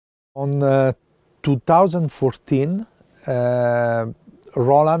On 2014,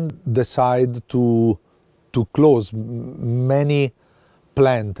 Roland decided to close many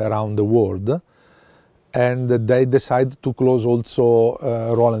plants around the world, and they decided to close also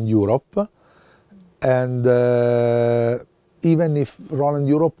Roland Europe. And even if Roland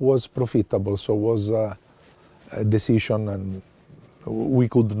Europe was profitable, so was a decision, and we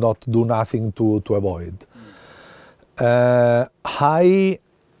could not do nothing to avoid. I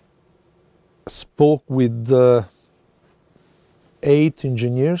spoke with 8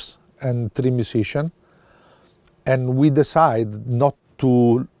 engineers and 3 musicians, and we decided not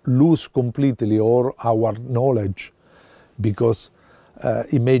to lose completely all our knowledge, because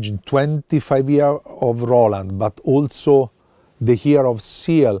imagine 25 years of Roland, but also the year of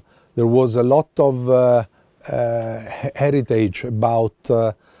Siel. There was a lot of heritage about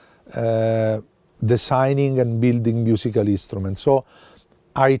designing and building musical instruments. So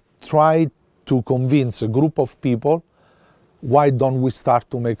I tried to convince a group of people, why don't we start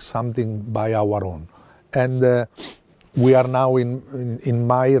to make something by our own? And we are now in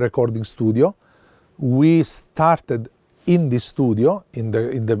my recording studio. We started in the studio, in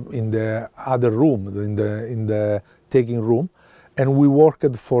the other room, in the taking room, and we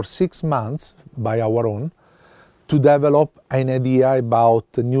worked for 6 months by our own to develop an idea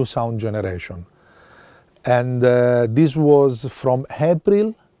about the new sound generation. And this was from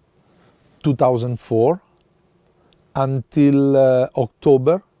April 2004 until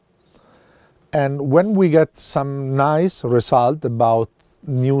October. And when we get some nice result about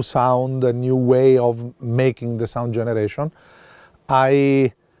new sound, a new way of making the sound generation,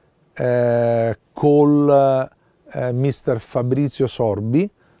 I call Mr. Fabrizio Sorbi,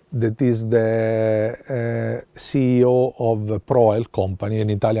 that is the CEO of Siel Company,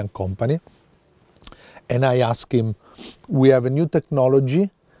 an Italian company. And I ask him, we have a new technology,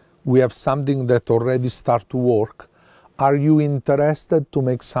 we have something that already start to work. Are you interested to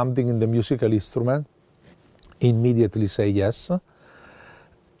make something in the musical instrument? Immediately say yes.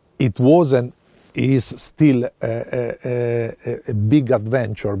 It was and is still a big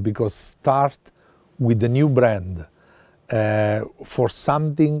adventure, because start with a new brand for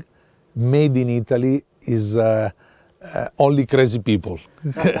something made in Italy is only crazy people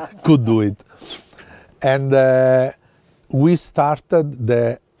could do it. And we started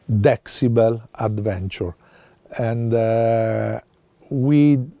the Dexibell adventure, and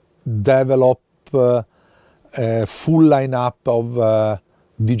we developed a full lineup of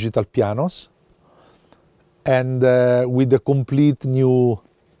digital pianos, and with a complete new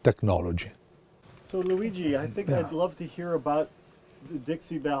technology. So Luigi, I think I'd love to hear about the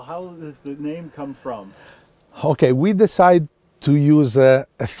Dexibell. How does the name come from? Okay, we decided to use a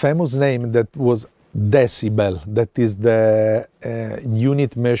famous name that was Decibel, that is the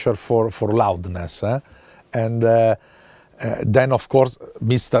unit measure for loudness. And then, of course,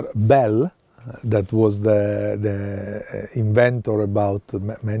 Mr. Bell, that was the inventor about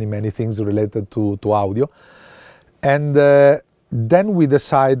many things related to audio. And then we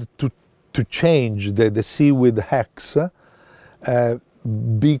decided to change the C with hex,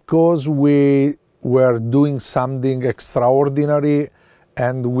 because we were doing something extraordinary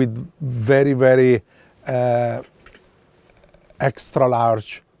and with very extra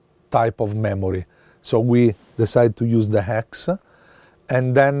large type of memory. So we decided to use the hex,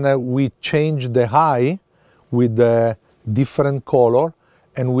 and then we changed the eye with a different color,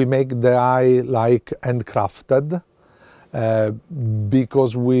 and we make the eye like handcrafted,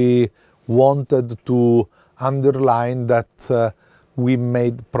 because we wanted to underline that we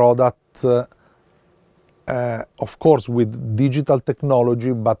made product, of course, with digital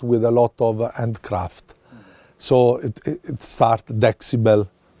technology, but with a lot of handcraft. So it started Dexibell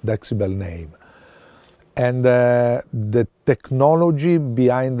name. And the technology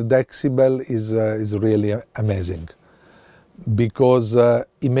behind the Dexibell is really amazing, because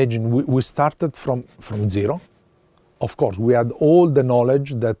imagine we started from zero. Of course, we had all the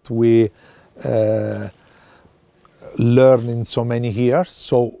knowledge that we learned in so many years.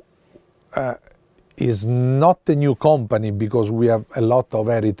 So it's not a new company, because we have a lot of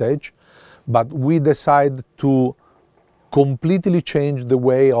heritage, but we decided to completely change the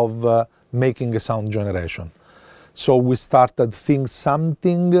way of making a sound generation. So we started think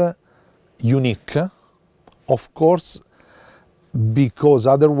something unique, of course, because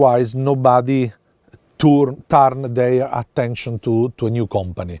otherwise nobody turn their attention to a new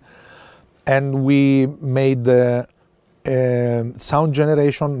company. And we made sound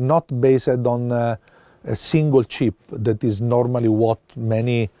generation not based on a single chip, that is normally what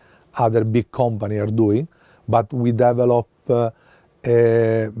many other big companies are doing, but we develop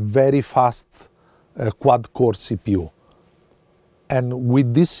a very fast quad-core CPU. And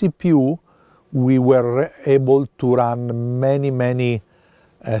with this CPU, we were able to run many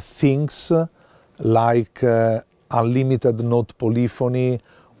things like unlimited note polyphony,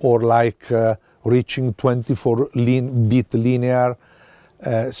 or like reaching 24-bit linear.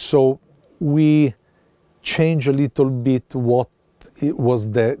 So we changed a little bit what it was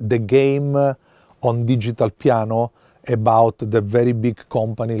the game on digital piano about the very big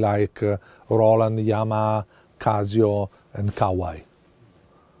company like Roland, Yamaha, Casio, and Kawai.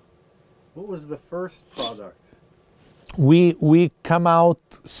 What was the first product? We come out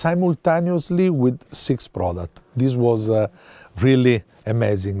simultaneously with 6 products. This was really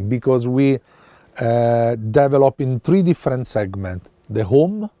amazing because we develop in 3 different segments. The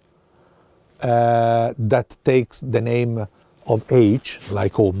home, that takes the name of H,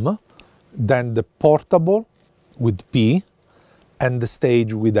 like home, then the portable with P, and the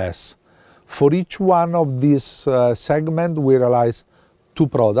stage with S. For each one of these segments, we realize 2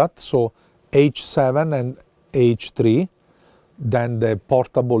 products, so H7 and H3, then the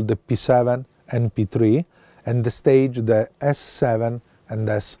portable, the P7 and P3, and the stage, the S7 and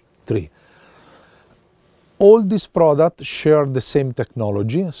S3. All these products share the same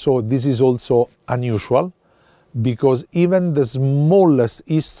technology, so this is also unusual, because even the smallest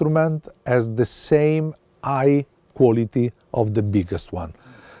instrument has the same high quality of the biggest one.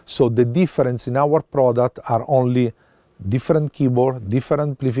 So the difference in our product are only different keyboard, different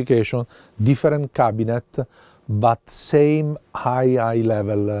amplification, different cabinet, but same high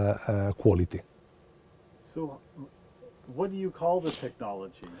level quality. So what do you call the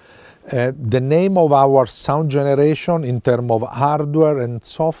technology? The name of our sound generation in terms of hardware and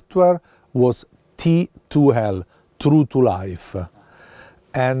software was T2L, True to Life.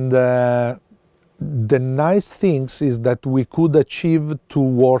 And the nice things is that we could achieve to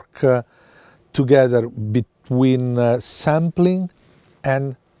work together between sampling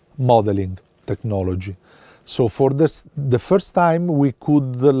and modeling technology. So for the first time we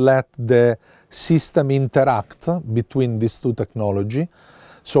could let the system interact between these 2 technologies.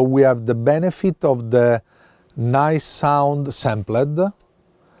 So we have the benefit of the nice sound sampled,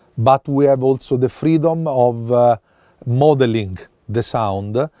 but we have also the freedom of modeling the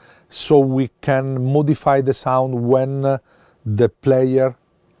sound, so we can modify the sound when the player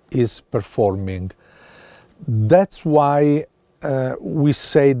is performing. That's why we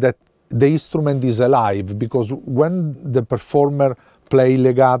say that the instrument is alive, because when the performer play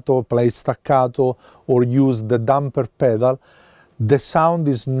legato, play staccato, or use the damper pedal, the sound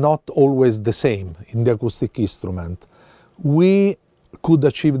is not always the same in the acoustic instrument. We could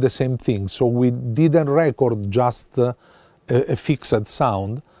achieve the same thing, so we didn't record just a fixed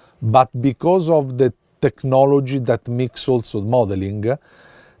sound, but because of the technology that mix also modeling,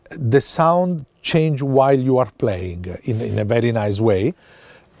 the sound change while you are playing in a very nice way.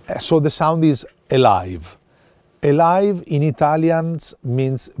 So the sound is alive. Alive in Italian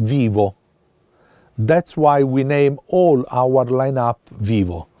means vivo. That's why we name all our lineup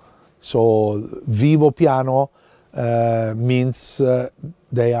Vivo. So Vivo piano means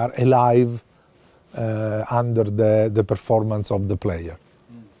they are alive under the performance of the player.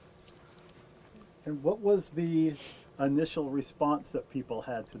 And what was the initial response that people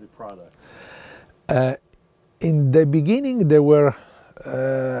had to the products? In the beginning they were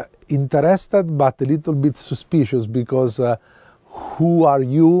interested but a little bit suspicious, because who are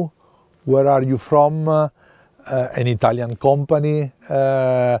you? Where are you from? An Italian company?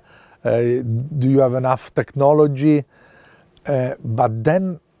 Do you have enough technology? But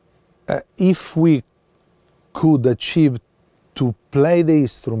then if we could achieve to play the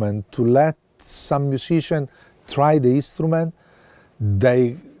instrument, to let some musician try the instrument,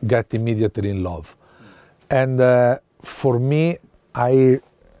 they get immediately in love. And for me, I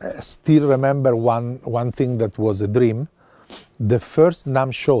still remember one thing that was a dream. The first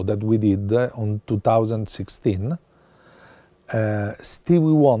NAMM show that we did on 2016, Stevie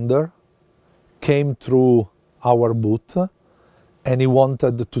Wonder came through our booth and he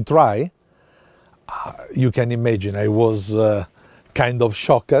wanted to try. You can imagine, I was kind of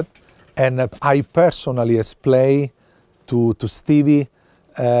shocked, and I personally explained to Stevie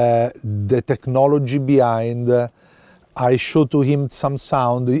the technology behind. I showed to him some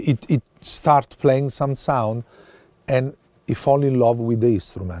sound, it started playing some sound, and he fell in love with the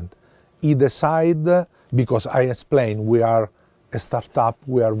instrument. He decided, because I explained, we are a startup,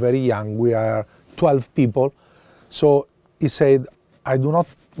 we are very young, we are 12 people, so he said, I do not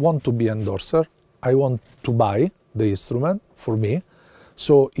want to be endorser, I want to buy the instrument for me.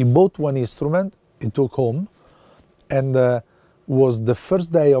 So he bought one instrument, he took home, and was the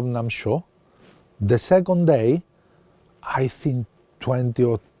first day of NAMM show. The second day, I think 20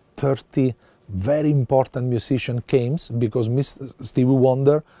 or 30 very important musicians came because Mr. Stevie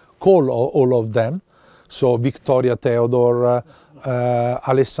Wonder called all of them. So Victoria Theodore,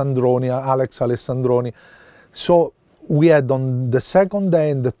 Alex Alessandroni. So we had on the second day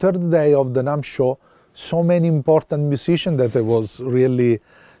and the third day of the NAMM show so many important musicians that I was really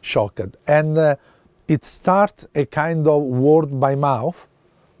shocked. And it starts a kind of word by mouth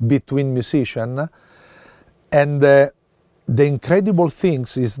between musicians. And the incredible thing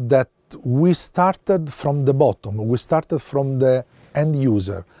is that we started from the bottom. We started from the end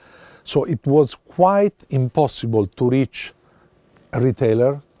user. So it was quite impossible to reach a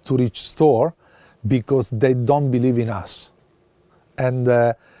retailer, to reach store, because they don't believe in us.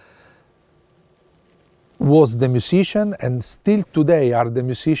 And was the musician, and still today are the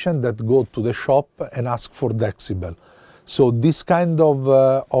musicians that go to the shop and ask for Dexibell. So this kind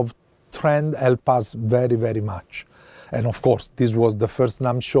of trend helped us very, very much. And of course, this was the first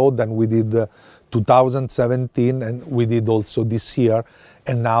NAMM show, then we did 2017, and we did also this year.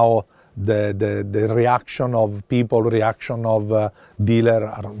 And now the reaction of people, reaction of dealer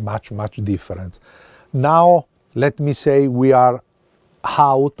are much, much different. Now, let me say we are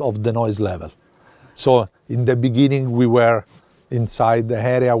out of the noise level. So in the beginning, we were inside the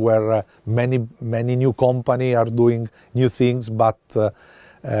area where many new companies are doing new things, but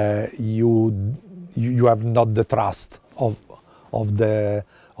you have not the trust of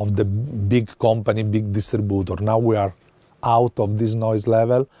the big company, big distributor. Now we are out of this noise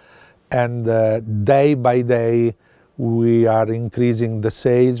level, and day by day we are increasing the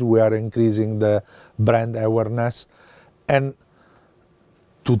sales, we are increasing the brand awareness. And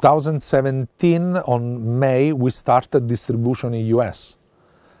 2017 on May we started distribution in US,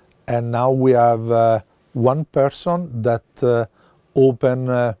 and now we have one person that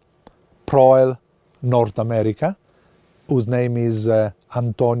opened Proel North America, whose name is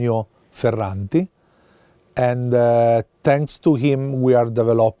Antonio Ferranti, and thanks to him we are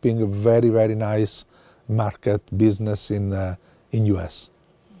developing a very, very nice market business in US.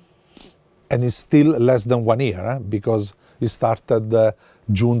 And it's still less than 1 year, because it started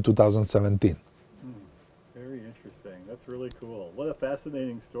June 2017. Very interesting. That's really cool. What a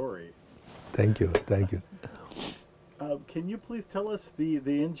fascinating story. Thank you, thank you. Can you please tell us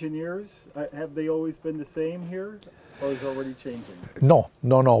the engineers? Have they always been the same here, or is it already changing? No.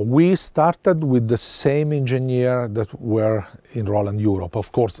 We started with the same engineer that were in Roland Europe.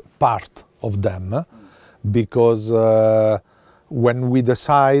 Of course, part of them, because when we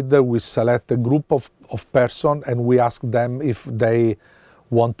decide, we select a group of persons and we ask them if they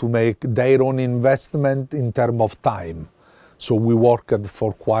want to make their own investment in terms of time. So we worked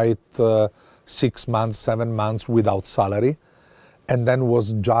for quite 6 months, 7 months without salary, and then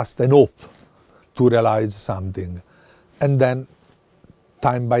was just an hope to realize something. And then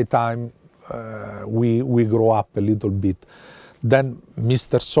time by time we grow up a little bit. Then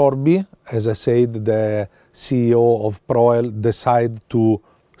Mr. Sorbi, as I said, the CEO of Proel, decided to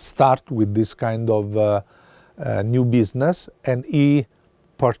start with this kind of new business, and he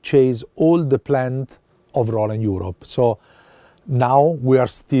purchased all the plant of Roland Europe. So now we are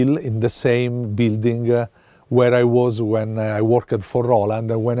still in the same building where I was when I worked for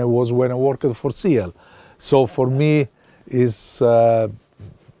Roland and when I worked for Siel. So for me is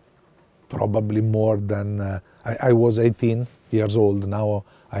probably more than I was 18 years old. Now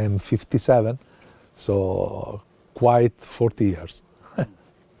I am 57, so quite 40 years.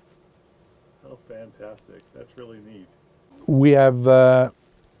 Oh, fantastic! That's really neat. We have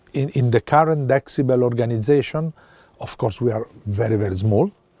in the current Dexibell organization, of course, we are very, very small,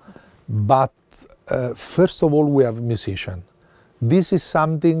 but first of all, we have musicians. This is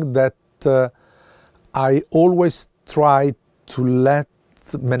something that I always try to let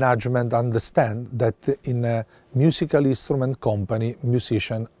management understand, that in a musical instrument company,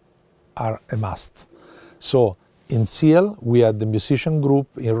 musicians are a must. So in Siel, we had the musician group.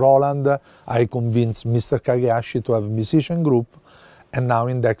 In Roland, I convinced Mr. Kagehashi to have a musician group, and now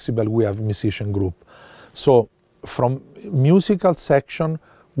in Dexibell, we have a musician group. So from musical section,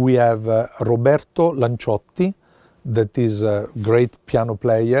 we have Roberto Lanciotti, that is a great piano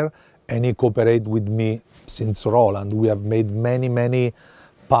player, and he cooperates with me since Roland. We have made many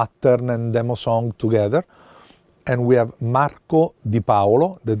pattern and demo songs together. And we have Marco Di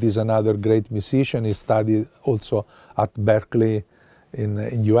Paolo, that is another great musician. He studied also at Berkeley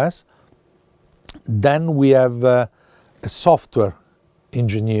in US. Then we have a software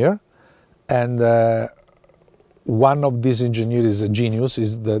engineer, and one of these engineers is a genius,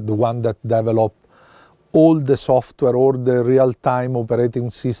 is the one that developed all the software or the real-time operating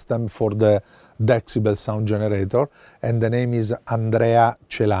system for the Dexibell sound generator, and the name is Andrea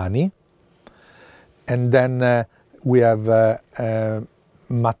Celani. And then we have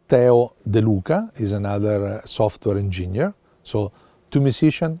Matteo De Luca, is another software engineer. So 2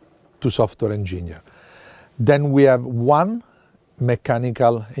 musicians, 2 software engineers. Then we have 1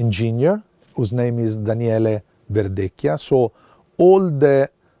 mechanical engineer whose name is Daniele Verdecchia. So all the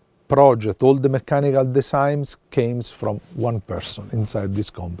project, all the mechanical designs came from 1 person inside this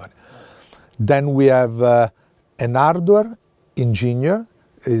company. Then we have an hardware engineer,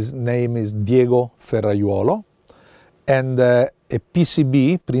 his name is Diego Ferraiuolo, and a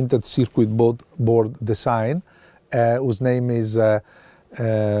PCB, printed circuit board design, whose name is,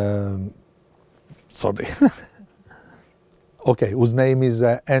 sorry, okay, whose name is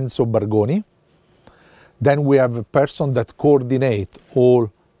Enzo Bargoni. Then we have a person that coordinates all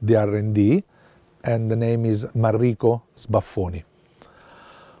the R&D, and the name is Marrico Sbaffoni.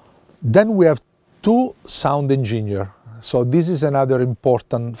 Then we have 2 sound engineers. So this is another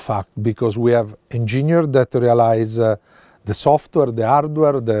important fact, because we have engineers that realize the software, the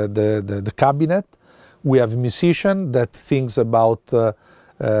hardware, the cabinet. We have musician that thinks about the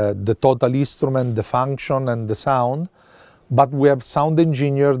total instrument, the function and the sound. But we have sound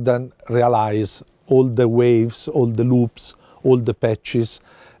engineer that realize all the waves, all the loops, all the patches.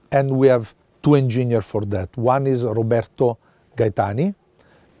 And we have 2 engineers for that. One is Roberto Gaetani,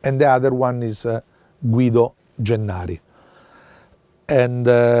 and the other one is Guido Gennari. And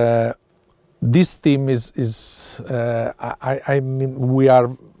this team I mean, we are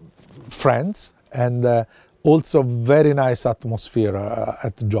friends, and also very nice atmosphere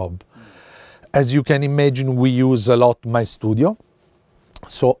at the job. As you can imagine, we use a lot my studio.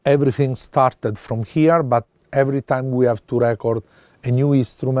 So everything started from here, but every time we have to record a new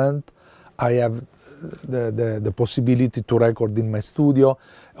instrument, I have the possibility to record in my studio,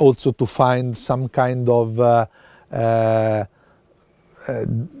 also to find some kind of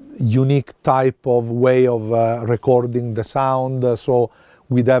unique type of way of recording the sound. So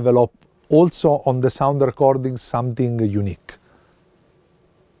we develop also on the sound recording something unique.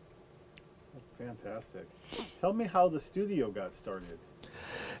 That's fantastic. Tell me how the studio got started.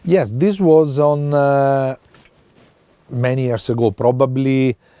 Yes, this was on many years ago,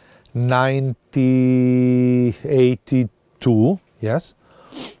 probably 1982, yes,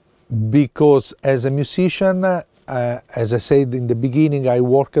 because as a musician, as I said in the beginning, I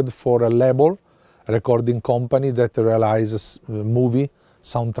worked for a label, recording company that realizes movie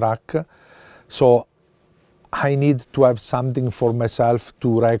soundtrack. So I need to have something for myself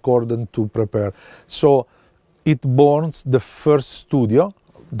to record and to prepare. So it burns the first studio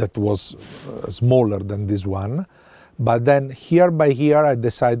that was smaller than this one. But then year by year, I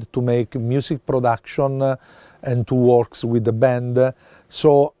decided to make music production and to work with the band.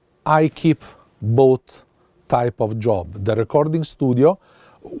 So I keep both type of job. The recording studio,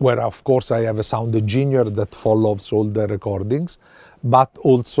 where of course I have a sound engineer that follows all the recordings, but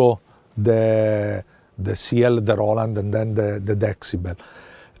also the Siel, the Roland, and then the Dexibell.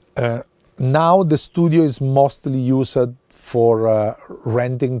 Now the studio is mostly used for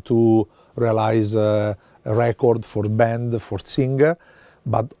renting to realize a record for band, for singer,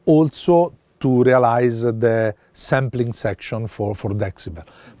 but also to realize the sampling section for Dexibell.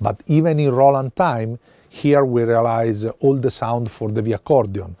 But even in Roland time, here we realize all the sound for the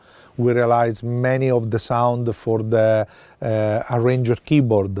V-Accordion. We realize many of the sound for the arranger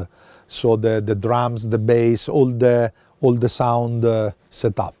keyboard. So the drums, the bass, all the sound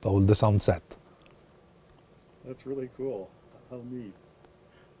setup, all the sound set. That's really cool. How neat.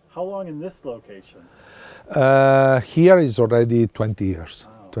 How long in this location? Here is already 20 years.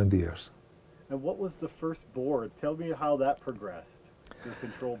 Wow. 20 years. And what was the first board? Tell me how that progressed, your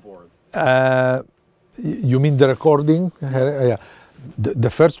control board. You mean the recording? Yeah. The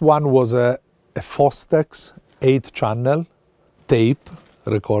first one was a Fostex 8-channel tape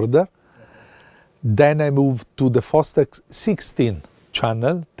recorder. Then I moved to the Fostex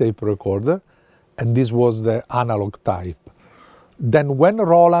 16-channel tape recorder, and this was the analog type. Then when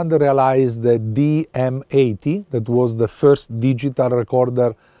Roland realized the DM80, that was the first digital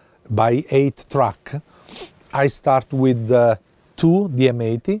recorder by 8-track, I start with 2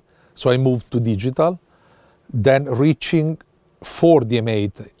 DM80, so I moved to digital, then reaching 4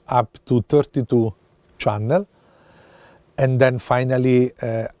 DM8 up to 32 channel, and then finally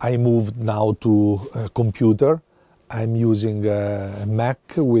I moved now to computer. I'm using a Mac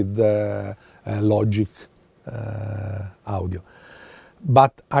with Logic audio.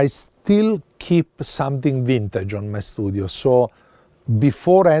 But I still keep something vintage on my studio. So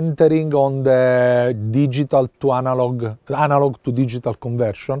before entering on the digital to analog to digital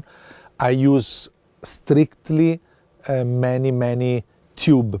conversion, I use strictly many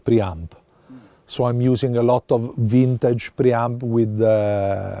tube preamp. So I'm using a lot of vintage preamp with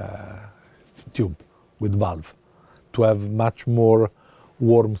tube, with valve, to have much more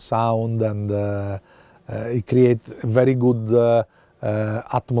warm sound, and it creates a very good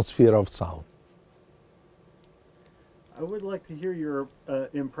atmosphere of sound. I would like to hear your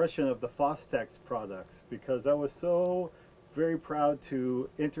impression of the Fostex products, because I was so very proud to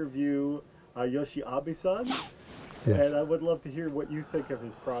interview Yoshi Abe-san. Yes. And I would love to hear what you think of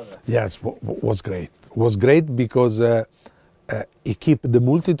his product. Yes, was great. Was great because he keep the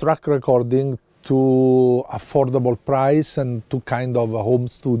multi-track recording to affordable price and to kind of a home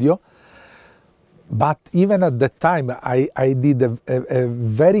studio. But even at that time, I did a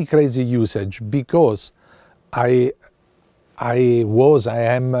very crazy usage, because I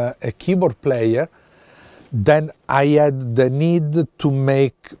am a keyboard player. Then I had the need to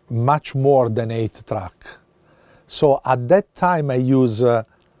make much more than 8 track. So at that time I use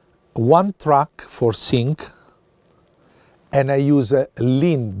 1 track for sync, and I use a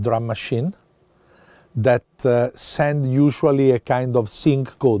lean drum machine that send usually a kind of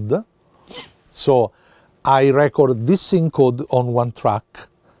sync code. So I record this sync code on 1 track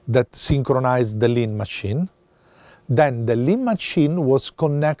that synchronized the lean machine. Then the lean machine was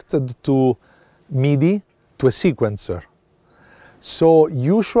connected to MIDI to a sequencer. So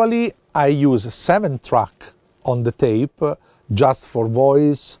usually I use 7 track on the tape, just for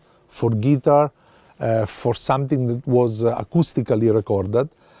voice, for guitar, for something that was acoustically recorded,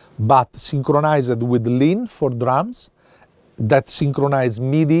 but synchronized with lean for drums, that synchronized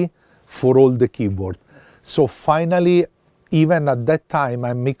MIDI for all the keyboard. So finally, even at that time,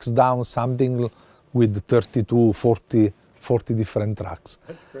 I mixed down something with 32, 40 different tracks.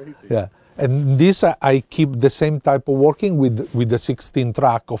 That's crazy. Yeah, and this I keep the same type of working with the 16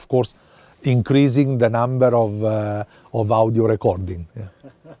 track, of course, increasing the number of audio recording. Yeah.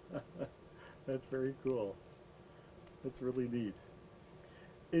 That's very cool. That's really neat.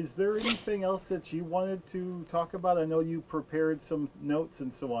 Is there anything else that you wanted to talk about? I know you prepared some notes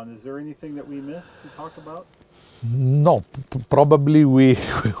and so on. Is there anything that we missed to talk about? No, probably we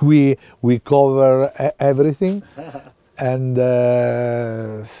cover everything, and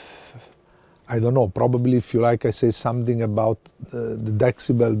I don't know. Probably, if you like, I say something about the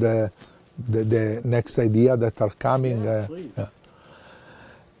Dexibell, the next idea that are coming. Yeah, please. Yeah.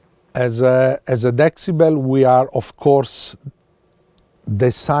 As a Dexibell, we are of course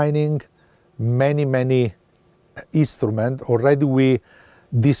designing many instruments. Already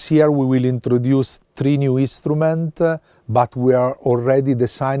this year we will introduce 3 new instruments, but we are already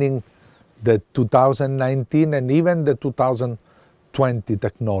designing the 2019 and even the 2020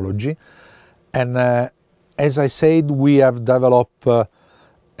 technology. And as I said, we have developed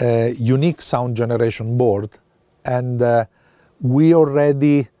a unique sound generation board, and we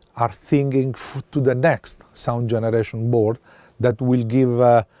already are thinking to the next sound generation board that will give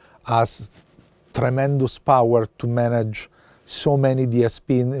us tremendous power to manage so many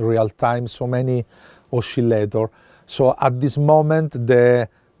DSP in real time, so many oscillator. So at this moment, the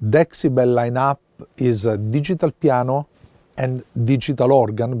Dexibell lineup is a digital piano and digital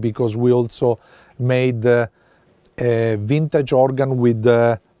organ, because we also made a vintage organ with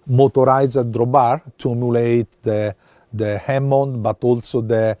motorized drawbar to emulate the Hammond, but also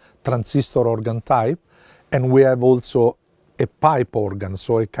the transistor organ type. And we have also a pipe organ,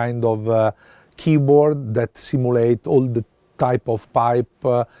 so a kind of keyboard that simulates all the type of pipe,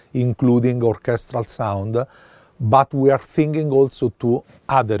 including orchestral sound. But we are thinking also to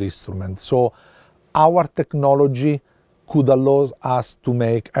other instruments. So our technology could allow us to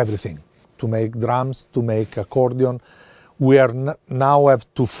make everything, to make drums, to make accordion. We are now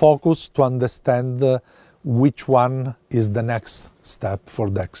have to focus to understand which one is the next step for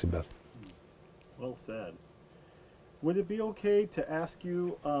Dexibell. Well said. Would it be okay to ask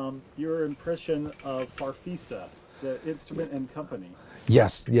you your impression of Farfisa, the instrument and company?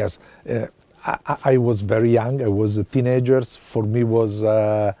 Yes. I was very young. I was a teenager. For me, was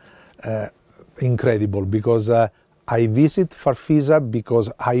incredible, because I visit Farfisa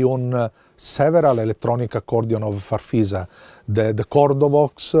because I own several electronic accordion of Farfisa, the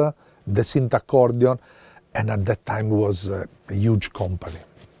Cordovox, the synth accordion, and at that time was a huge company,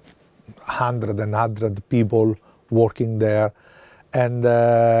 100 people working there, and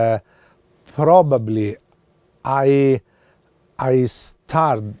probably I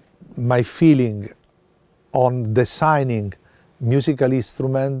start my feeling on designing musical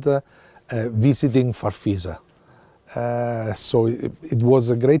instrument visiting Farfisa. So it was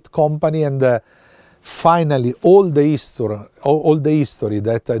a great company, and finally all the history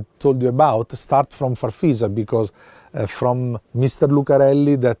that I told you about start from Farfisa, because from Mr.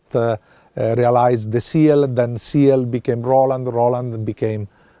 Lucarelli that realized the Siel, then Siel became Roland, Roland became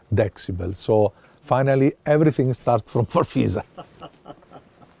Dexibell. So finally everything starts from Farfisa.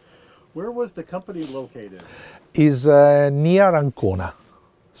 Where was the company located? Is near Ancona,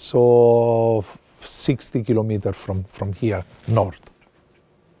 so 60 kilometers from here, north.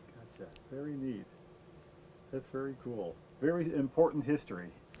 Gotcha. Very neat. That's very cool. Very important history.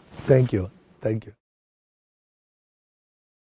 Thank you. Thank you.